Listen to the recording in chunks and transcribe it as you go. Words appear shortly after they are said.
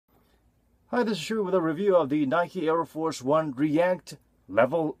Hi, this is Shu with a review of the Nike Air Force 1 React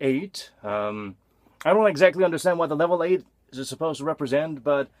Level 8. I don't exactly understand what the Level 8 is supposed to represent,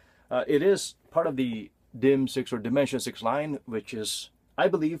 but it is part of the Dim 6 or Dimension 6 line, which is, I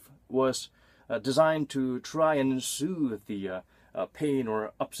believe, was designed to try and soothe the pain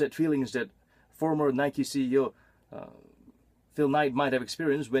or upset feelings that former Nike CEO Phil Knight might have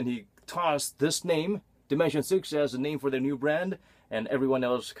experienced when he tossed this name, Dimension 6, as a name for their new brand, and everyone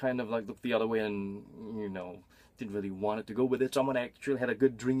else kind of like looked the other way and, didn't really want it to go with it. Someone actually had a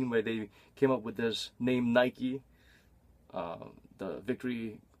good dream where they came up with this name Nike, the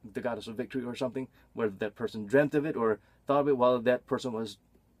goddess of victory or something, where that person dreamt of it or thought of it while that person was,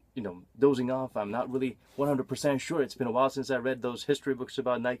 dozing off. I'm not really 100% sure. It's been a while since I read those history books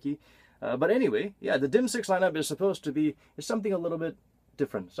about Nike. But anyway, yeah, the Dim 6 lineup is supposed to be something a little bit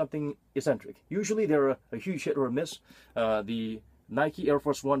different, something eccentric. Usually they're a huge hit or a miss. The Nike Air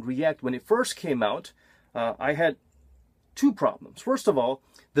Force 1 React, when it first came out, I had two problems. First of all,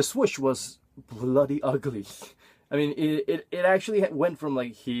 the swoosh was bloody ugly. I mean, it actually went from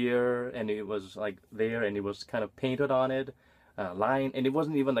like here, and it was like there, and it was kind of painted on it, line, and it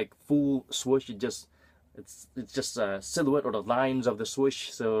wasn't even like full swoosh. It's just a silhouette or the lines of the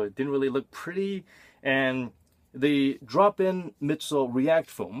swoosh, so it didn't really look pretty. And the drop-in midsole React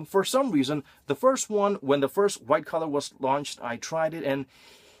foam, for some reason, the first one, when the first white color was launched, I tried it and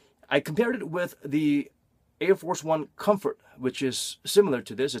I compared it with the Air Force 1 Comfort, which is similar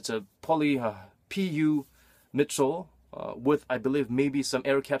to this. It's a poly PU midsole with, I believe, maybe some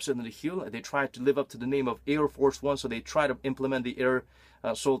air capsule in the heel. They tried to live up to the name of Air Force 1, so they try to implement the air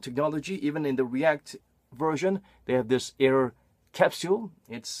sole technology. Even in the React version, they have this air capsule.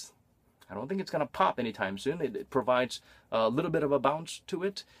 I don't think it's going to pop anytime soon. It provides a little bit of a bounce to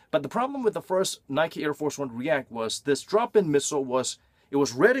it. But the problem with the first Nike Air Force 1 React was this drop-in midsole was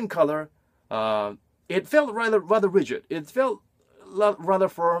red in color. It felt rather rigid. It felt rather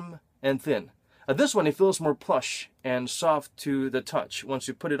firm and thin. This one, it feels more plush and soft to the touch. Once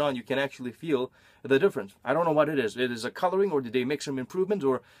you put it on, you can actually feel the difference. I don't know what it is. It is a coloring, or did they make some improvements,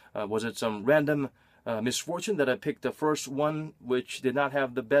 or was it some random misfortune that I picked the first one, which did not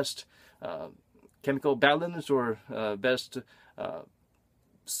have the best chemical balance or best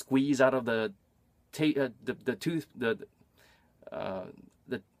squeeze out of the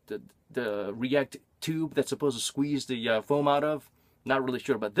React tube that's supposed to squeeze the foam out of. Not really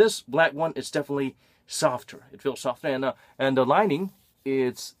sure, but this black one is definitely softer. It feels softer, and the lining,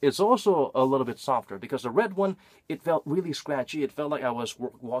 it's also a little bit softer, because the red one, it felt really scratchy. It felt like I was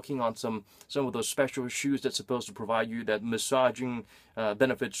walking on some of those special shoes that's supposed to provide you that massaging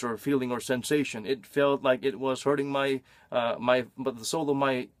benefits or feeling or sensation. It felt like it was hurting the sole of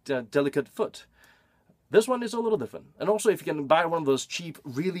my delicate foot. This one is a little different. And also, if you can buy one of those cheap,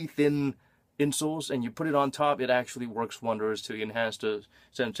 really thin insoles and you put it on top, it actually works wonders to enhance the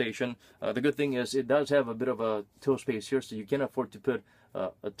sensation. The good thing is it does have a bit of a toe space here, so you can afford to put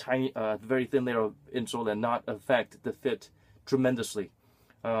a tiny, very thin layer of insole and not affect the fit tremendously.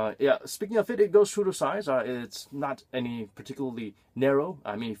 Yeah, speaking of fit, it goes through the size. It's not any particularly narrow.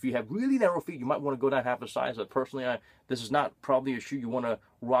 I mean, if you have really narrow feet, you might want to go down half a size. But personally, this is not probably a shoe you want to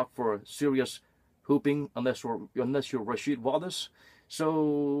rock for serious hooping, unless you're Rashid Wallace.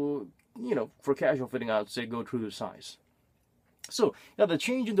 So, for casual fitting, I'd say go through the size. So, yeah, the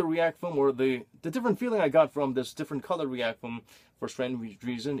change in the React foam, or the different feeling I got from this different color React foam, for strange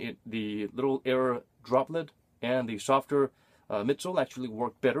reason, the little air droplet and the softer midsole actually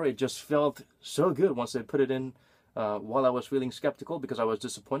worked better. It just felt so good once I put it in, while I was feeling skeptical because I was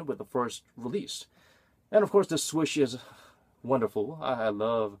disappointed with the first release. And of course, the swoosh is wonderful. I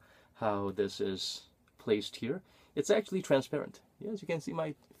love how this is placed here. It's actually transparent. Yes, you can see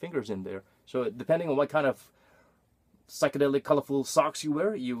my fingers in there. So depending on what kind of psychedelic, colorful socks you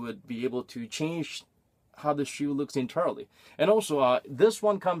wear, you would be able to change how the shoe looks entirely. And also, this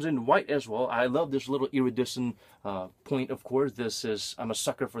one comes in white as well. I love this little iridescent point, of course. I'm a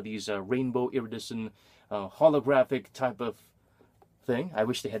sucker for these rainbow iridescent holographic type of thing. I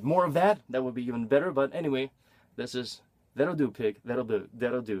wish they had more of that. That would be even better. But anyway, that'll do, pig.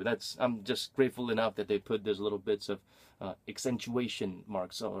 That'll do. I'm just grateful enough that they put these little bits of accentuation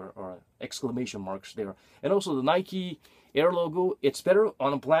marks or exclamation marks there. And also the Nike Air logo, it's better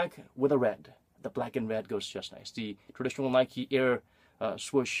on a black with a red. The black and red goes just nice. The traditional Nike Air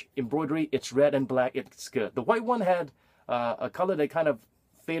swoosh embroidery, it's red and black. It's good. The white one had a color that kind of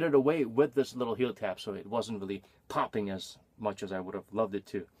faded away with this little heel tab, so it wasn't really popping as much as I would have loved it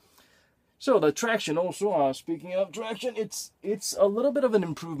to. So the traction also, speaking of traction, it's a little bit of an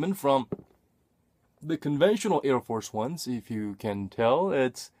improvement from the conventional Air Force Ones, if you can tell.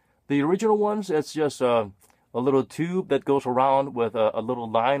 The original ones, it's just a little tube that goes around with a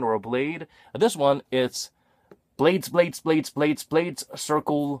little line or a blade. This one, it's blades,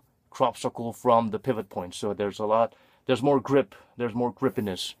 circle, crop circle from the pivot point. So there's more grip, there's more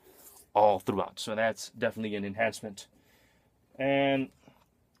grippiness all throughout. So that's definitely an enhancement. And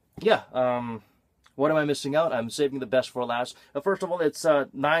yeah, what am I missing out? I'm saving the best for last. First of all, it's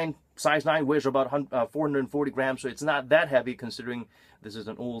size 9, weighs about 440 grams, so it's not that heavy considering this is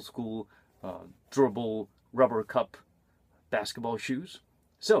an old school, durable rubber cup basketball shoes.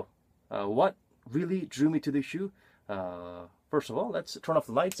 So, what really drew me to this shoe? First of all, let's turn off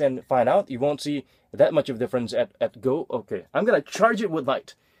the lights and find out. You won't see that much of a difference at go. Okay, I'm gonna charge it with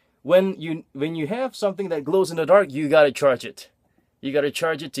light. When you have something that glows in the dark, you gotta charge it. You gotta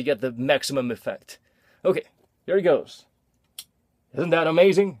charge it to get the maximum effect. Okay, here it goes. Isn't that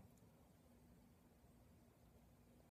amazing?